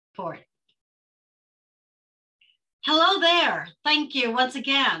Port. Hello there. Thank you once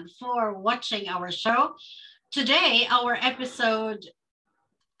again for watching our show. Today, our episode,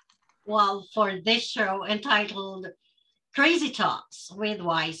 for this show entitled Crazy Talks with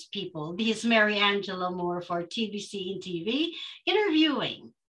Wise People. This is Mary Angela Moore for TBC-InTV,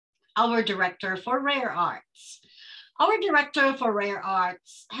 interviewing our director for Rare Arts. Our director for Rare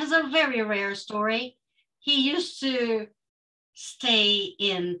Arts has a very rare story. He used to stay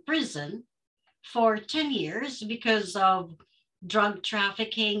in prison for 10 years because of drug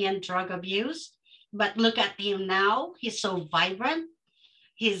trafficking and drug abuse. But look at him now. He's so vibrant.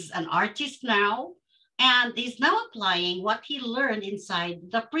 He's an artist now, and he's now applying what he learned inside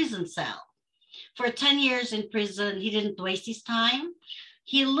the prison cell. For 10 years in prison, he didn't waste his time.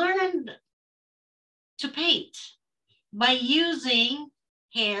 He learned to paint by using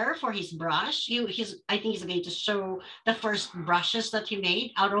hair for his brush. I think he's going to show the first brushes that he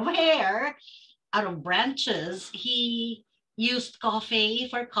made out of hair, out of branches. He used coffee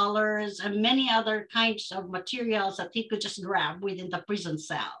for colors and many other kinds of materials that he could just grab within the prison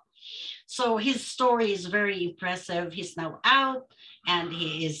cell. So his story is very impressive. He's now out and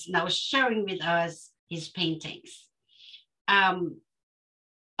he is now sharing with us his paintings.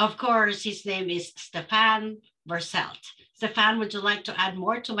 Of course, his name is Stefaan Verhelst. Stefaan, would you like to add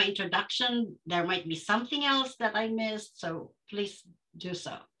more to my introduction? There might be something else that I missed, so please do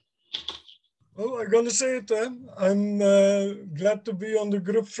so. Oh, I'm going to say it then. I'm glad to be on the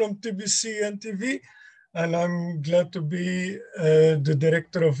group from TBC-InTV, and I'm glad to be the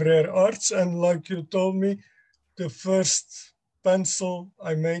director of Rare Arts. And like you told me, the first pencil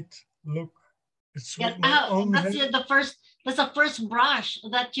I made, look, it's with my own hand. That's the first brush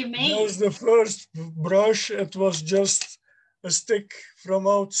that you made. That was the first brush. It was just a stick from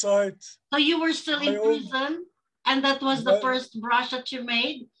outside. So you were still in prison, and that was the first brush that you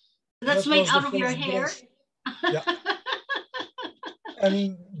made? That's made out of your hair? Yeah.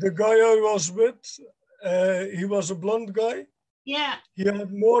 And the guy I was with, he was a blonde guy. Yeah. He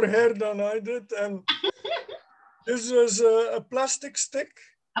had more hair than I did. And this was a plastic stick.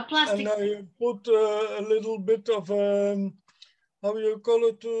 A plastic stick. And I put a little bit of, how you call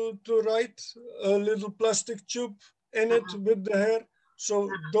it, to write, a little plastic tube in it with the hair. So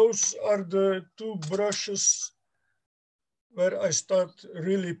those are the two brushes where I start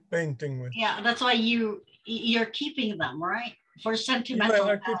really painting with. Yeah, that's why you're keeping them, right? For sentimental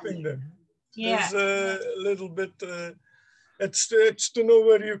value. I'm keeping them. Yeah. There's a little bit, it's to know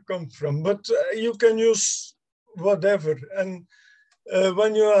where you come from, but you can use whatever. And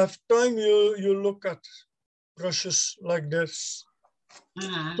when you have time, you look at brushes like this,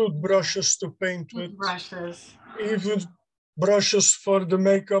 toothbrushes to paint with. Brushes. Even brushes for the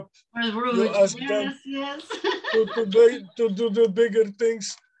makeup. You ask them to do the bigger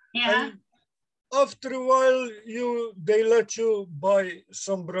things. Yeah. And after a while, they let you buy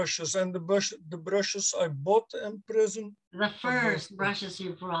some brushes, and the brushes I bought in prison. The first brushes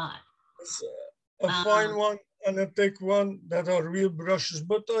you brought. It's a fine one and a thick one that are real brushes,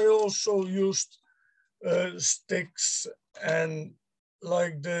 but I also used sticks and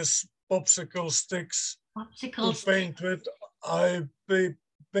like this popsicle sticks to paint with. I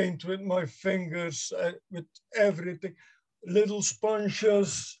paint with my fingers, with everything, little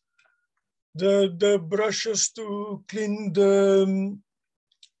sponges, the brushes to clean the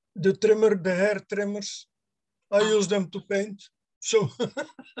trimmer, the hair trimmers. I use them to paint. So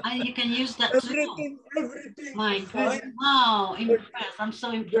you can use that everything. My goodness. Wow, impressed. I'm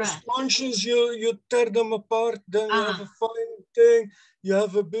so impressed. The sponges, you tear them apart, then you have a fine thing, you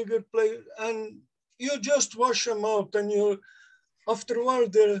have a bigger plate, and you just wash them out, and after a while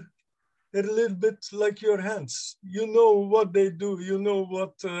they're a little bit like your hands. You know what they do, you know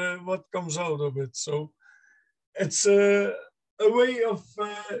what comes out of it. So it's a way of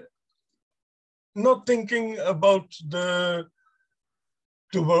not thinking about the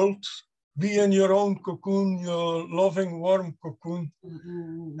world. Be in your own cocoon, your loving, warm cocoon,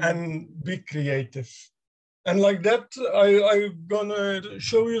 and be creative. And like that, I'm gonna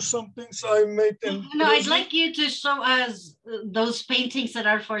show you some things I made in No, I'd like you to show us those paintings that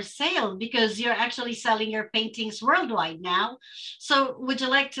are for sale, because you're actually selling your paintings worldwide now. So would you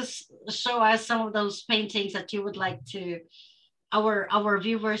like to show us some of those paintings that you would like to our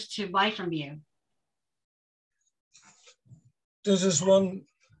viewers to buy from you? This is one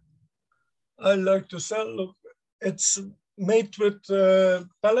I like to sell. Look, it's made with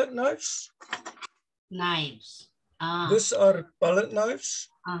palette knives. These are palette knives.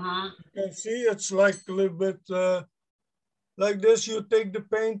 You can see it's like a little bit like this. You take the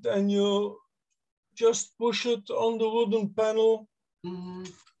paint and you just push it on the wooden panel.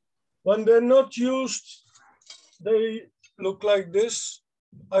 When they're not used, they look like this.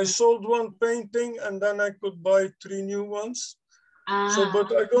 I sold one painting and then I could buy 3 new ones. So,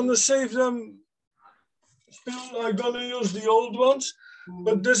 but I'm gonna save them. Still, I'm gonna use the old ones.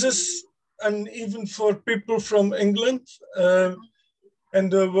 But this is, and even for people from England, in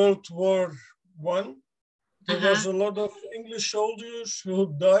the World War I, there was a lot of English soldiers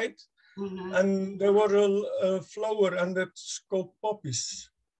who died, and there were a flower, and it's called poppies.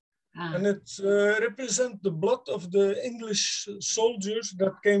 And it represents the blood of the English soldiers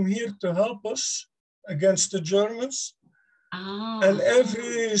that came here to help us against the Germans. And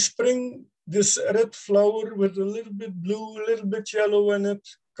every spring, this red flower with a little bit blue, a little bit yellow in it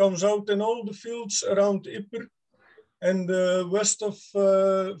comes out in all the fields around Ypres and the west of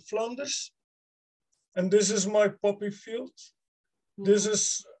Flanders. And this is my poppy field. This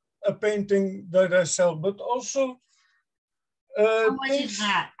is a painting that I sell, but also how much is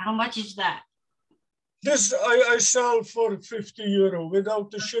that? How much is that? This I sell for €50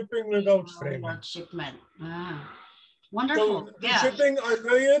 without the shipping, without framing. Without shipment. Wonderful. So the shipping, I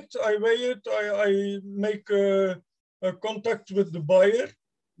weigh it, I make a contact with the buyer.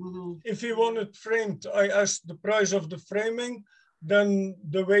 If he want it framed, I ask the price of the framing, then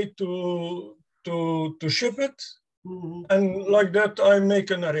the way to ship it. And like that, I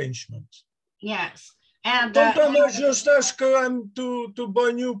make an arrangement. Yes. And sometimes I just ask him to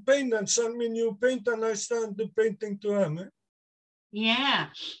buy new paint and send me new paint, and I send the painting to him.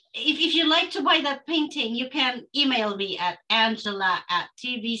 Yeah. If you like to buy that painting, you can email me at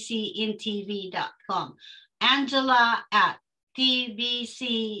angela@tbc-intv.com.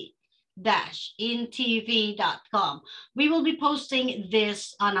 angela@tbc-intv.com. We will be posting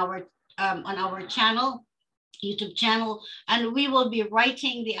this on our channel, YouTube channel, and we will be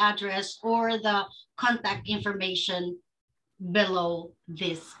writing the address or the contact information below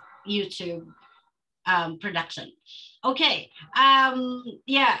this YouTube production. Okay.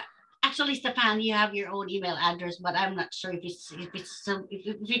 Yeah. Actually, Stefan, you have your own email address, but I'm not sure if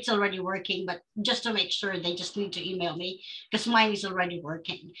it's already working. But just to make sure, they just need to email me because mine is already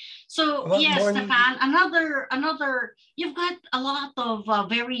working. So yes, Stefan, another. You've got a lot of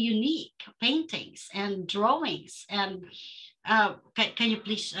very unique paintings and drawings, and can you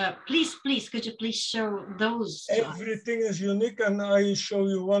please, could you please show those? Everything is unique, and I show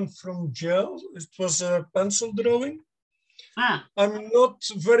you one from gel. It was a pencil drawing. I'm not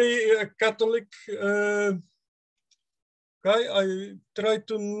very Catholic guy. I try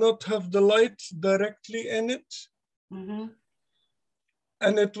to not have the light directly in it.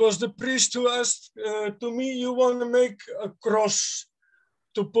 And it was the priest who asked to me, you want to make a cross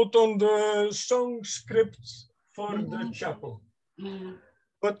to put on the song script for the chapel.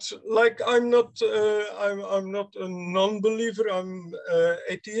 But like I'm not a non-believer, I'm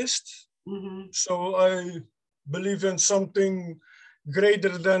atheist. So I believe in something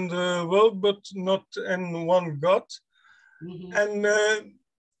greater than the world, but not in one God. And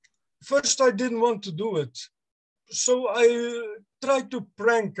first I didn't want to do it. So I tried to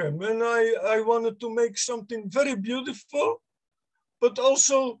prank him, and I wanted to make something very beautiful, but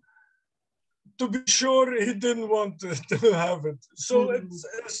also to be sure he didn't want to have it. So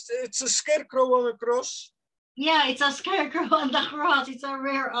it's a scarecrow on a cross. Yeah, it's a scarecrow on the cross. It's a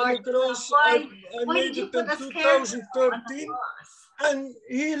rare art. I made it in 2013, and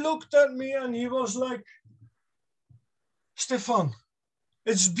he looked at me and he was like, Stefan,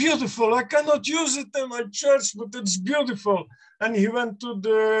 it's beautiful. I cannot use it in my church, but it's beautiful. And he went to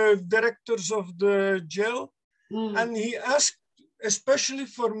the directors of the jail and he asked, especially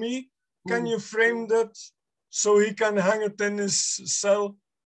for me, can you frame that so he can hang it in his cell?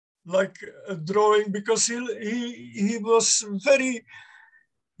 Like a drawing, because he was very,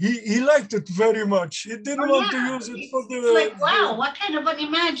 he liked it very much. He didn't want to use it for the... It's like, wow, what kind of an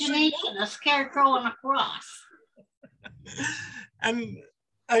imagination, a scarecrow on a cross. And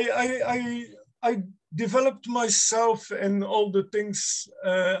I developed myself in all the things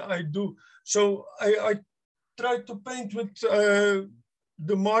I do. So I try to paint with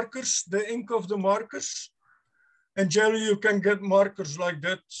the markers, the ink of the markers. And generally you can get markers like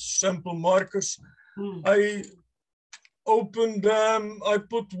that, simple markers. I opened them, I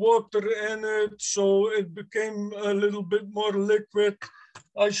put water in it, so it became a little bit more liquid.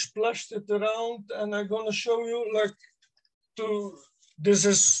 I splashed it around, and I'm gonna show you this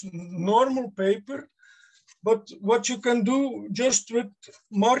is normal paper, but what you can do just with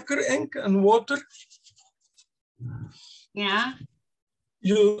marker ink and water. Yeah.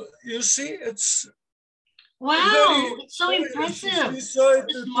 You see, it's... Wow, it's so impressive. This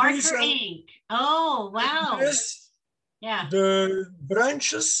marker ink. Oh, wow. The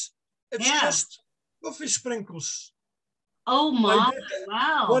branches, It's Yeah. just coffee sprinkles. Oh I my, did,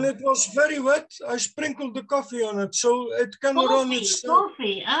 when wow. it was very wet, I sprinkled the coffee on it so it can run itself.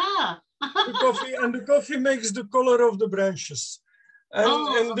 Coffee, ah. The coffee makes the color of the branches.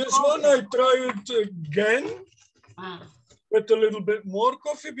 And this one I tried again with a little bit more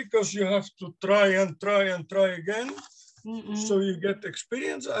coffee because you have to try and try and try again. So you get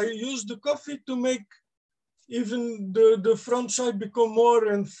experience. I use the coffee to make even the front side become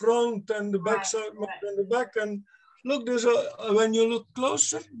more in front and the back side more in the back. And look, when you look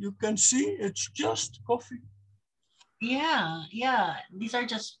closer, you can see it's just coffee. Yeah, yeah. These are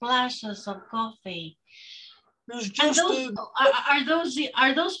just splashes of coffee. There's just and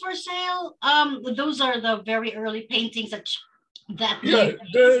are those for sale? Those are the very early paintings that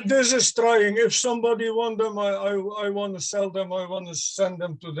this is trying. If somebody want them, I want to sell them. I want to send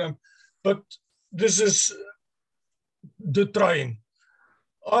them to them. But this is the trying.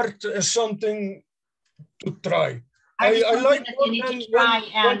 Art is something to try. I like when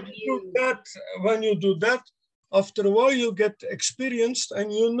you do that, after a while you get experienced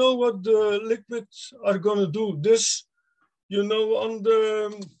and you know what the liquids are going to do. This, you know, on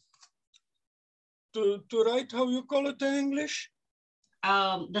the, to write, how you call it in English?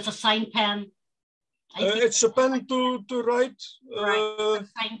 That's a sign pen. It's a pen to write.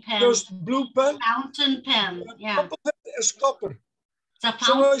 Sign pen. Just blue pen. Fountain pen, yeah. Top of it is copper.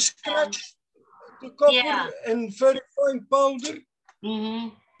 So I scratch the copper in very fine powder,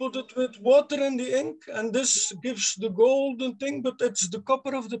 put it with water in the ink, and this gives the golden thing, but it's the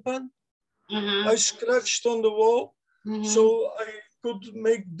copper of the pen. I scratched on the wall, so I could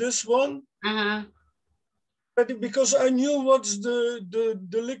make this one. Because I knew what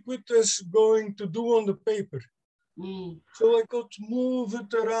the liquid is going to do on the paper. So I could move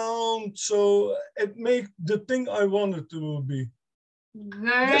it around, so it made the thing I wanted to be.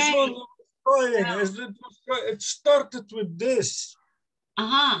 Great. This one was trying. It started with this.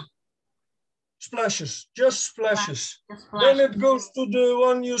 Splashes, just splashes. Then it goes to the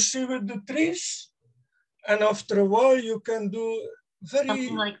one you see with the trees. And after a while, you can do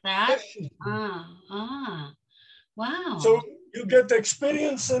something like that. Wow. So you get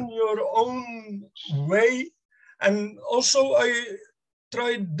experience in your own way. And also I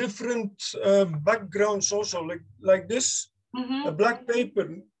tried different backgrounds also, like this, a black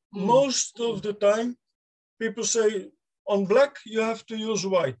paper. Most of the time, people say, on black, you have to use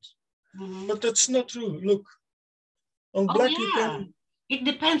white. But that's not true. Look, on black you can... It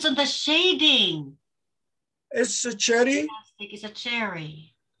depends on the shading. It's a cherry. It's a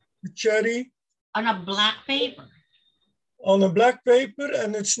cherry. A cherry. On a black paper. On a black paper,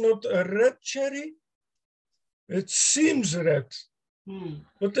 and it's not a red cherry. It seems red,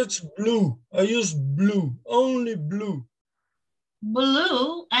 but it's blue. I use blue, only blue.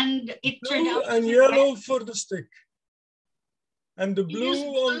 Blue, and it turned out and yellow red. For the stick. And the blue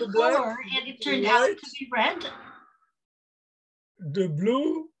on the black, and it turned out to be red. The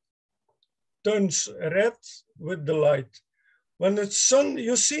blue turns red with the light. When it's sun,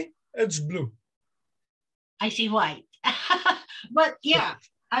 you see, it's blue. I see white. But yeah,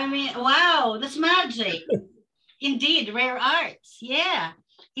 I mean, wow, that's magic. Indeed, rare arts. Yeah,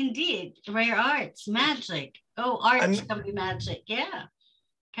 indeed, rare arts, magic. Oh, arts can be magic. Yeah,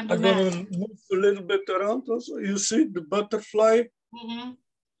 can be magic. I'm going to move a little bit around also. You see the butterfly.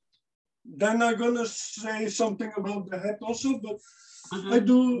 Then I'm going to say something about the head also, but I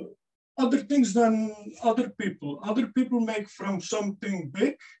do other things than other people. Other people make from something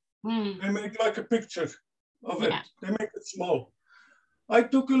big. They make like a picture of it. They make it small. I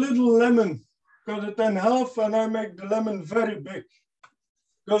took a little lemon, cut it in half, and I make the lemon very big.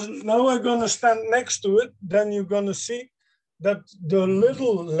 Because now I'm going to stand next to it, then you're going to see that the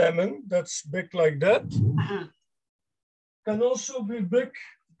little lemon that's big like that can also be big.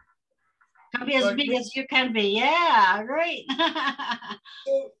 Can be as like big this. As you can be. Yeah, great.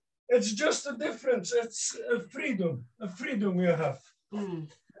 So it's just a difference. It's a freedom you have. You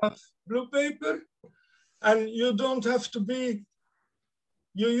have blue paper, and you don't have to be,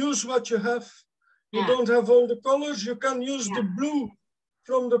 you use what you have. You don't have all the colors. You can use the blue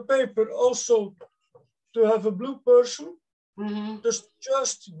from the paper also to have a blue person.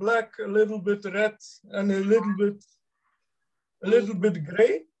 Just black, a little bit red, and a little bit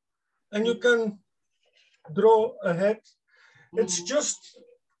gray. And you can draw a head. It's just,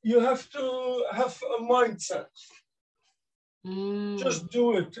 you have to have a mindset. Just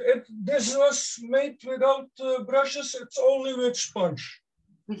do it. This was made without brushes. It's only with sponge.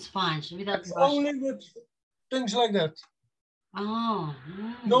 With sponge, without brushes. Only with things like that. Oh.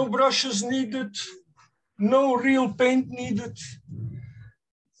 No brushes needed. No real paint needed.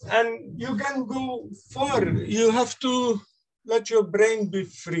 And you can go far. You have to let your brain be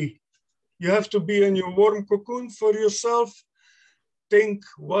free. You have to be in your warm cocoon for yourself. Think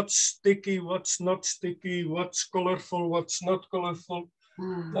what's sticky, what's not sticky, what's colorful, what's not colorful.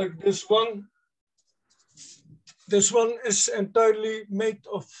 Like this one. This one is entirely made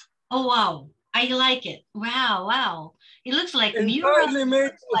of. Oh, wow. I like it. Wow, wow. It looks like entirely mural, made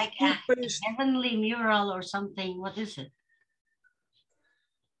of like a toothpaste. heavenly mural or something. What is it?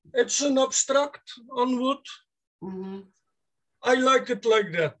 It's an abstract on wood. Mm-hmm. I like it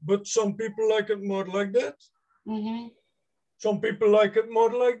like that, but some people like it more like that. Mm-hmm. Some people like it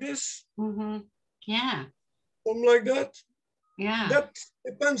more like this. Mm-hmm. Yeah. Some like that. Yeah. That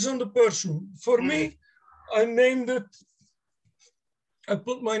depends on the person. For me, I named it. I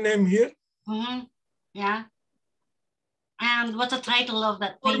put my name here. Mm-hmm. Yeah. And what's the title of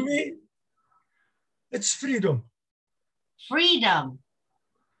that For painting? me, it's freedom. Freedom.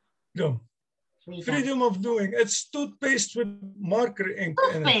 Freedom. Freedom of doing. It's toothpaste with marker ink in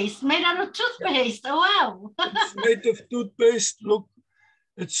it. Toothpaste, made out of toothpaste. Oh, wow. It's made of toothpaste. Look,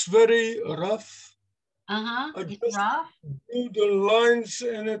 it's very rough. Uh-huh. I It's just rough. do the lines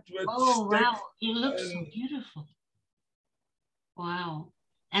in it with Oh, stick. wow. It looks so beautiful. Wow.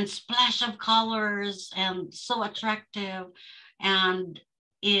 And splash of colors and so attractive. And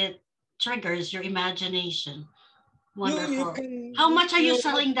it triggers your imagination. Wonderful. How much are you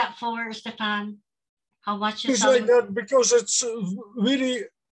selling that for, Stefan? How much you Things selling? like that, because it's very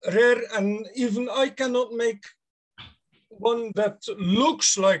rare, and even I cannot make one that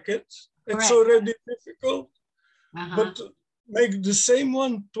looks like it. It's Correct. already difficult, but make the same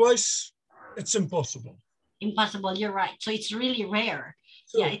one twice, it's impossible. Impossible, you're right. So it's really rare.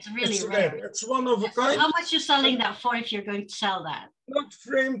 So yeah, it's really rare. It's one of a kind. So how much you selling that for if you're going to sell that? Not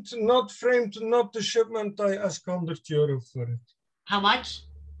framed, not framed, not the shipment. I ask €100 for it. How much?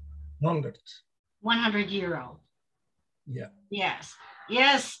 100. 100 euro. Yeah. Yes.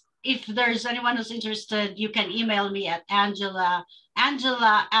 Yes. If there's anyone who's interested, you can email me at Angela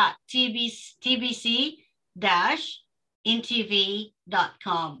at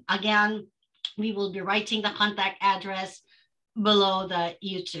tbc-intv.com. Again, we will be writing the contact address below the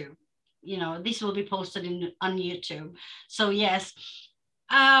YouTube. You know, this will be posted on YouTube. So yes,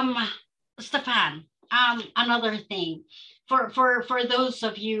 Stefan, another thing for those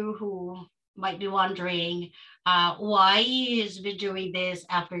of you who might be wondering why he's been doing this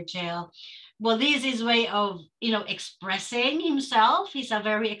after jail. Well, this is way of, you know, expressing himself. He's a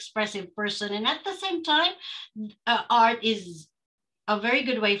very expressive person, and at the same time, art is a very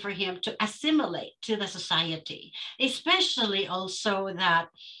good way for him to assimilate to the society, especially also that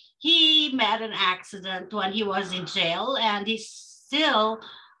he met an accident when he was in jail, and he still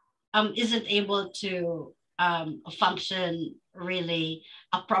isn't able to function really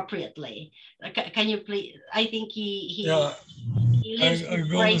appropriately. Can you please? I think he lives. I'm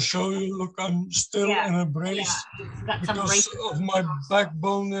going to show you. Look, I'm still in a brace because of my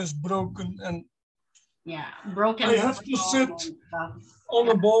backbone is broken, and broken. I have to sit on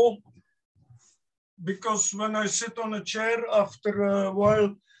a ball because when I sit on a chair after a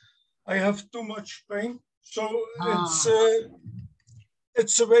while, I have too much pain. So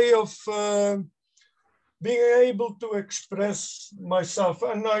it's a way of being able to express myself,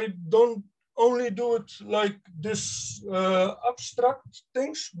 and I don't only do it like this abstract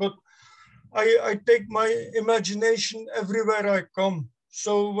things, but I take my imagination everywhere I come.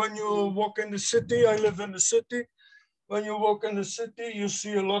 So when you walk in the city, I live in the city. When you walk in the city, you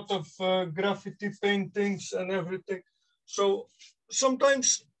see a lot of graffiti paintings and everything. So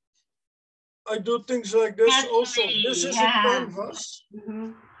sometimes I do things like this also. This is a canvas.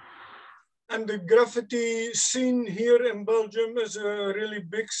 And the graffiti scene here in Belgium is a really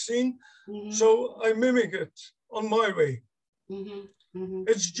big scene. So I mimic it on my way.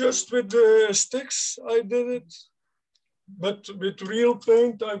 It's just with the sticks I did it. But with real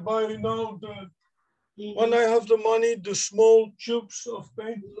paint, I buy now when I have the money, the small tubes of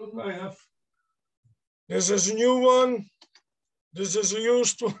paint. Look, I have. This is a new one. This is a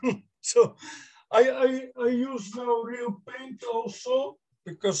used one. So I use now real paint also,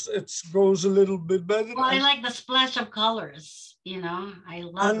 because it goes a little bit better. Well, I like the splash of colors, you know, I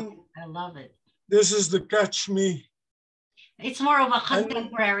love it. I love it. This is the Catch Me. It's more of a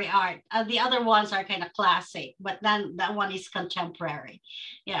contemporary art. The other ones are kind of classic, but then that one is contemporary.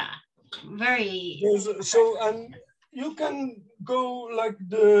 Yeah, very. So, and you can go like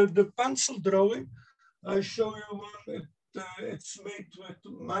the pencil drawing. I show you one. It's made with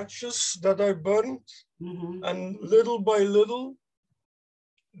matches that I burned, and little by little,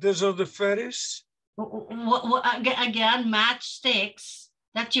 these are the fairies. Again, matchsticks.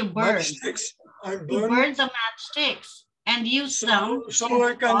 that you burn. Matchsticks, I You burn burn it. the matchsticks and use them. So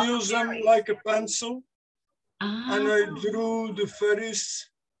I can use them like a pencil. And I Ah. drew the fairies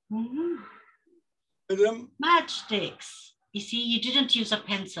with them. Matchsticks. You see, you didn't use a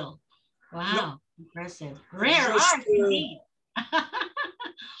pencil. Wow, No, impressive. it's Rare just, art indeed.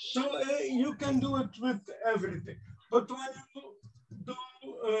 so you can do it with everything. But when you do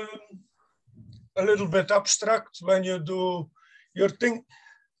a little bit abstract, when you do your thing,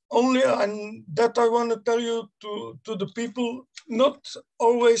 only, and that I want to tell you to the people, not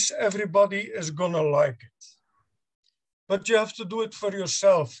always everybody is gonna like it. But you have to do it for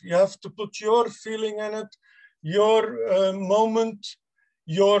yourself. You have to put your feeling in it, your moment,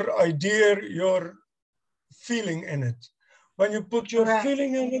 your idea, your feeling in it. When you put your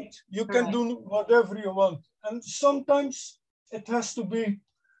feeling in it, you can do whatever you want. And sometimes it has to be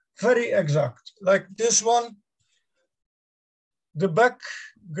very exact. Like this one, the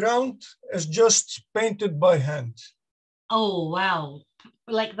background is just painted by hand. Oh, wow.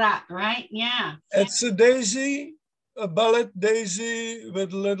 Like that, right? Yeah. It's a daisy, a ballet daisy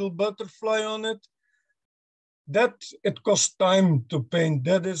with a little butterfly on it. That it costs time to paint.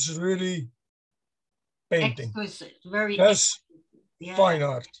 That is really painting. Exquisite, very That's exquisite. fine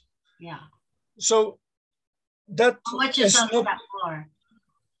art. Yeah. So that how much you selling that for?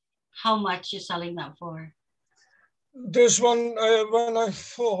 How much you selling that for? This one, when I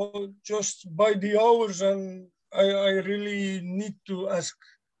fall just by the hours, and I really need to ask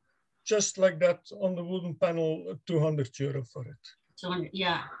just like that on the wooden panel, €200 for it. 200,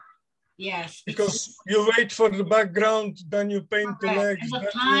 yeah. Yes. Because you wait for the background, then you paint the legs, and the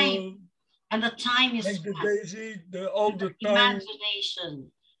then time, and the time is make the daisy, all the time.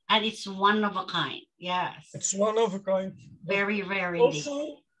 Imagination, and it's one of a kind. Yes. It's one of a kind. Very rare indeed.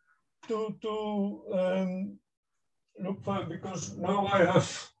 Also, to look for, because now I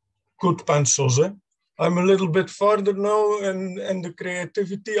have good pencils. I'm a little bit farther now in the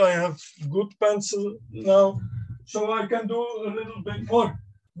creativity. I have good pencil now, so I can do a little bit more.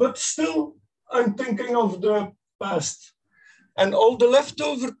 But still, I'm thinking of the past. And all the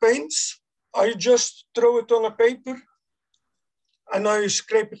leftover paints, I just throw it on a paper and I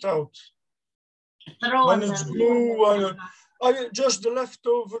scrape it out. When it's blue, I just the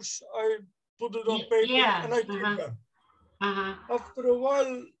leftovers, I put it on paper and I keep them. After a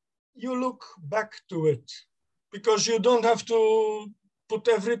while, you look back to it because you don't have to put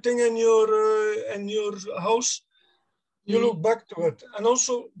everything in your house. You look back to it. And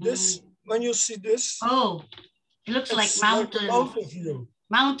also this, when you see this. Oh, it looks like mountains. Like a mountain view.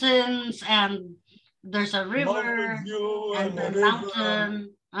 Mountains, and there's a river view and a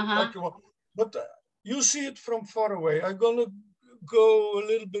mountain. Like, but you see it from far away. I'm gonna go a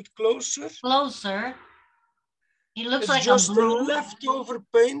little bit closer. Closer. It looks like just a blue. Leftover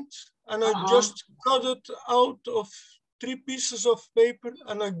paint, and I just cut it out of 3 pieces of paper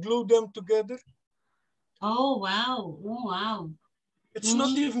and I glue them together. Oh, wow. Oh, wow. It's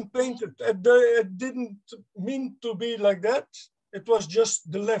not even painted. It didn't mean to be like that. It was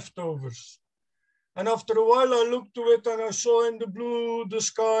just the leftovers. And after a while, I looked to it and I saw in the blue, the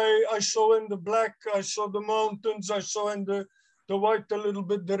sky, I saw in the black, I saw the mountains, I saw in the white a little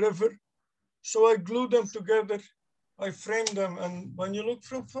bit, the river. So I glued them together. I framed them, and when you look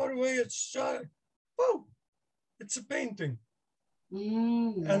from far away, it's oh, it's a painting.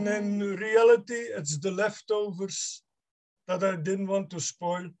 And in reality, it's the leftovers that I didn't want to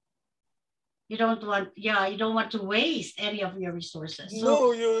spoil. You don't want, you don't want to waste any of your resources. So,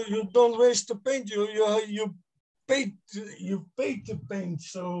 no, you don't waste the paint. You paid the paint,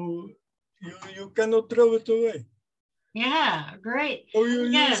 so you cannot throw it away. Yeah, great. So you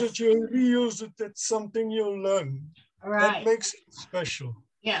use it, you reuse it. It's something you learn. Right. That makes it special.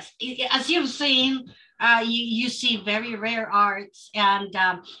 Yes, as you've seen, you see very rare arts. And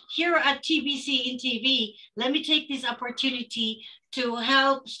here at TBC-InTV, let me take this opportunity to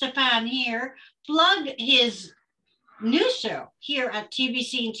help Stefaan here plug his new show here at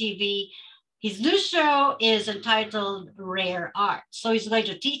TBC-InTV. His new show is entitled Rare Arts. So he's going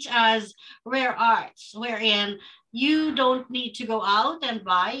to teach us rare arts, wherein you don't need to go out and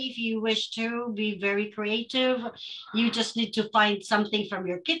buy. If you wish to be very creative, you just need to find something from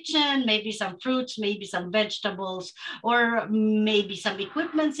your kitchen, maybe some fruits, maybe some vegetables, or maybe some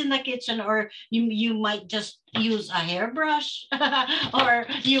equipments in the kitchen, or you might just use a hairbrush, or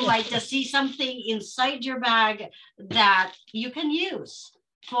you might just see something inside your bag that you can use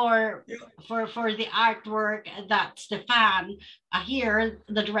for the artwork that Stefaan here,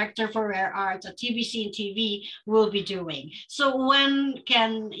 the director for Rare Arts at TBC-InTV, will be doing. So when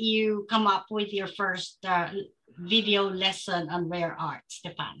can you come up with your first video lesson on rare art,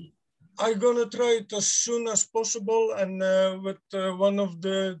 Stefaan? I'm gonna try it as soon as possible, and with one of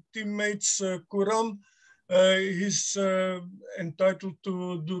the teammates, Kuram, he's entitled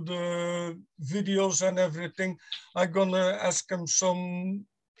to do the videos and everything. I'm gonna ask him some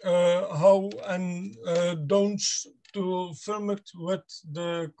how and don'ts to film it with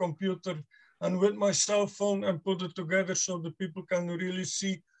the computer and with my cell phone and put it together so the people can really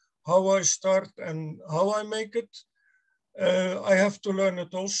see how I start and how I make it. I have to learn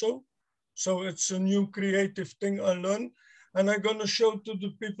it also. So it's a new creative thing I learn. And I'm gonna show to the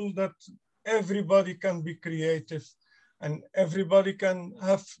people that everybody can be creative and everybody can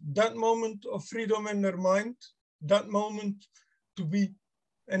have that moment of freedom in their mind, that moment to be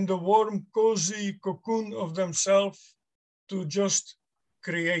in the warm, cozy cocoon of themselves to just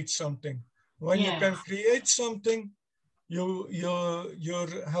create something. When you can create something, you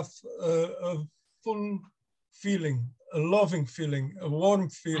have a full feeling, a loving feeling, a warm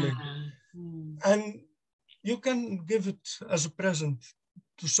feeling. And you can give it as a present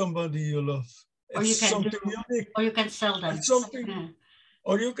to somebody you love. It's something unique. Or you can sell them. It's something,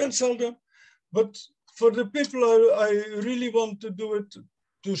 or you can sell them. But for the people, I really want to do it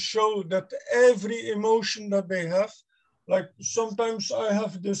to show that every emotion that they have, like sometimes I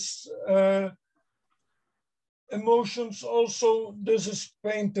have this emotions also, this is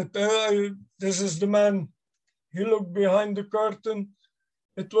painted. This is the man, he looked behind the curtain.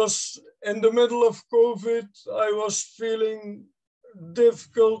 It was in the middle of COVID. I was feeling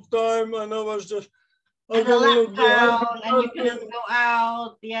difficult time and I was just, I'm gonna look behind the curtain. And you couldn't go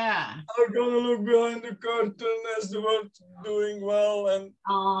out, I'm gonna look behind the curtain as the world doing well and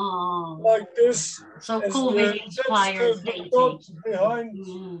like this. So COVID inspired the thought behind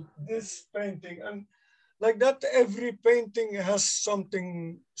this painting. And like that, every painting has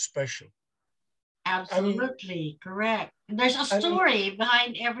something special. Absolutely, correct. There's a story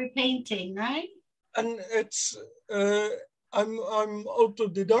behind every painting, right? And it's, I'm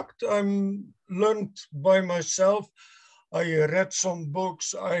autodidact. I'm learned by myself. I read some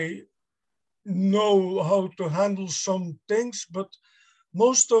books. I know how to handle some things, but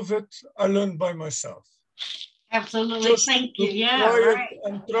most of it I learned by myself. Absolutely, just thank you. Try it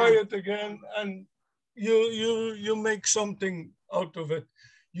and try it again, and you make something out of it.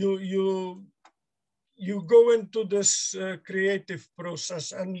 You go into this creative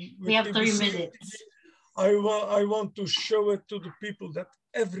process, and we have 3 minutes. I want to show it to the people that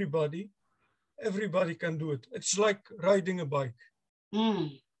everybody can do it. It's like riding a bike.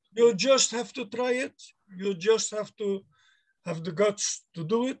 You just have to try it. You just have to have the guts to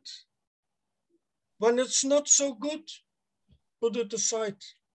do it. When it's not so good, put it aside,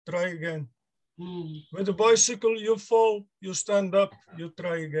 try again. With a bicycle, you fall, you stand up, you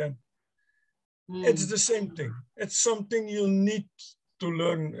try again. It's the same thing. It's something you need to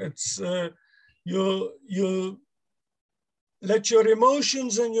learn. It's you let your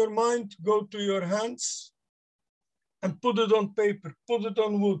emotions and your mind go to your hands and put it on paper, put it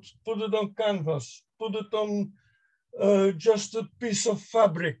on wood, put it on canvas, put it on just a piece of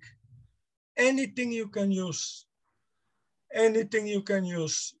fabric. Anything you can use. Anything you can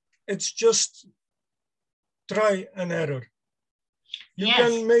use. It's just try and error. You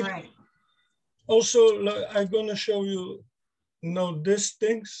can make also, like, I'm gonna show you now these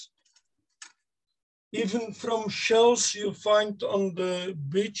things. Even from shells you find on the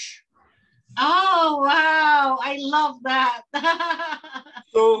beach. Oh, wow, I love that.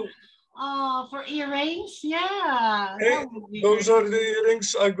 So, for earrings, those are the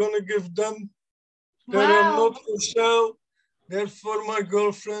earrings. I'm gonna give them. They're not for sale. They're for my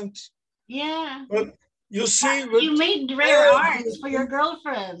girlfriend. Yeah. But you see, you made rare arts for your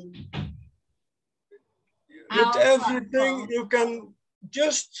girlfriend. With everything, you can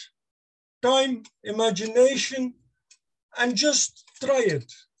just time, imagination, and just try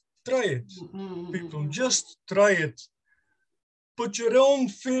it. Try it, people. Just try it. Put your own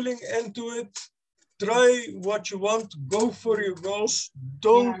feeling into it. Try what you want. Go for your goals.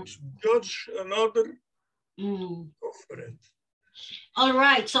 Don't judge another. Go for it. All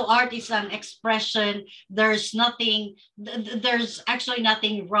right. So art is an expression. There's nothing, there's actually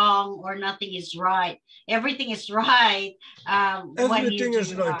nothing wrong or nothing is right. Everything is right. Everything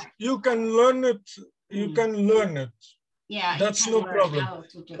is right. Art. You can learn it. You can learn it. Yeah, that's no problem.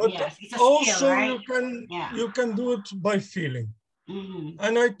 But it's a also skill, right? you can do it by feeling.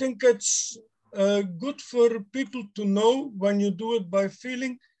 And I think it's good for people to know when you do it by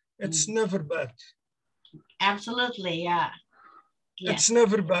feeling, it's never bad. Absolutely, yeah. It's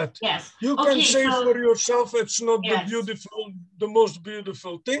never bad. Yes. You can say for yourself it's not the most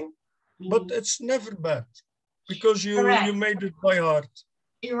beautiful thing, but it's never bad. because you made it by heart.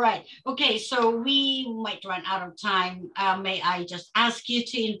 You're right. Okay, so we might run out of time. May I just ask you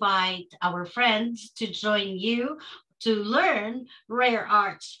to invite our friends to join you to learn rare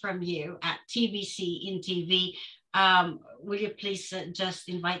arts from you at TBC-InTV. Will you please just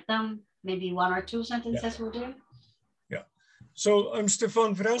invite them? Maybe one or two sentences will do. Yeah. So I'm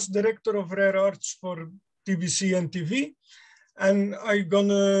Stefaan Verhelst, Director of Rare Arts for TBC-InTV. And I'm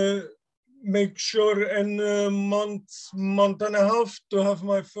gonna make sure in a month and a half to have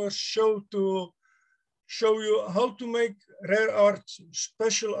my first show to show you how to make rare art,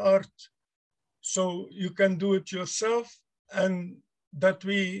 special art, so you can do it yourself, and that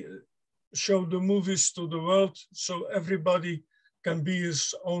we show the movies to the world so everybody can be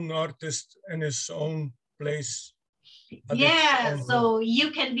his own artist in his own place. Yeah, so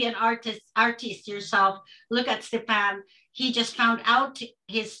you can be an artist yourself. Look at Stefan. He just found out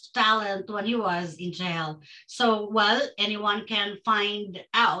his talent when he was in jail. So, well, anyone can find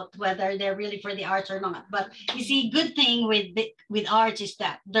out whether they're really for the arts or not. But you see, good thing with art is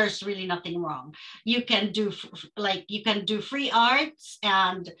that there's really nothing wrong. You can do free arts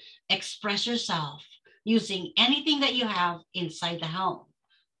and express yourself using anything that you have inside the home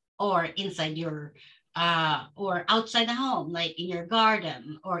or inside your or outside the home, like in your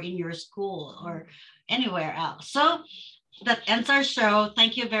garden or in your school or anywhere else. So that ends our show.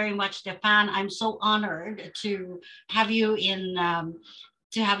 Thank you very much, Stefan. I'm so honored to have you in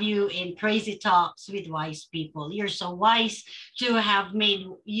Crazy Talks with Wise People. You're so wise to have made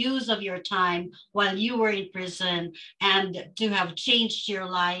use of your time while you were in prison and to have changed your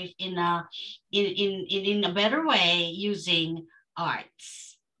life in a better way using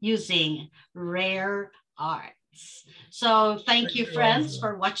arts, using rare arts. So thank you, friends,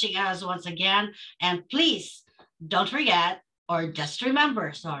 for watching us once again. And please don't forget, or just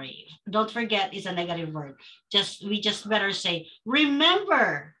remember, sorry, don't forget is a negative word. We just better say,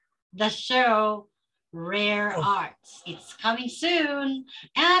 remember the show Rare Arts. It's coming soon.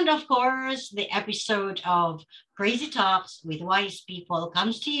 And of course, the episode of Crazy Talks with Wise People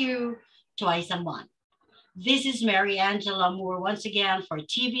comes to you twice a month. This is Mary Angela Moore once again for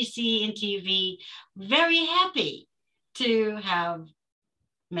TBC-InTV. Very happy to have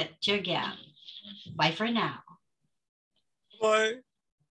met you again. Bye for now. Bye.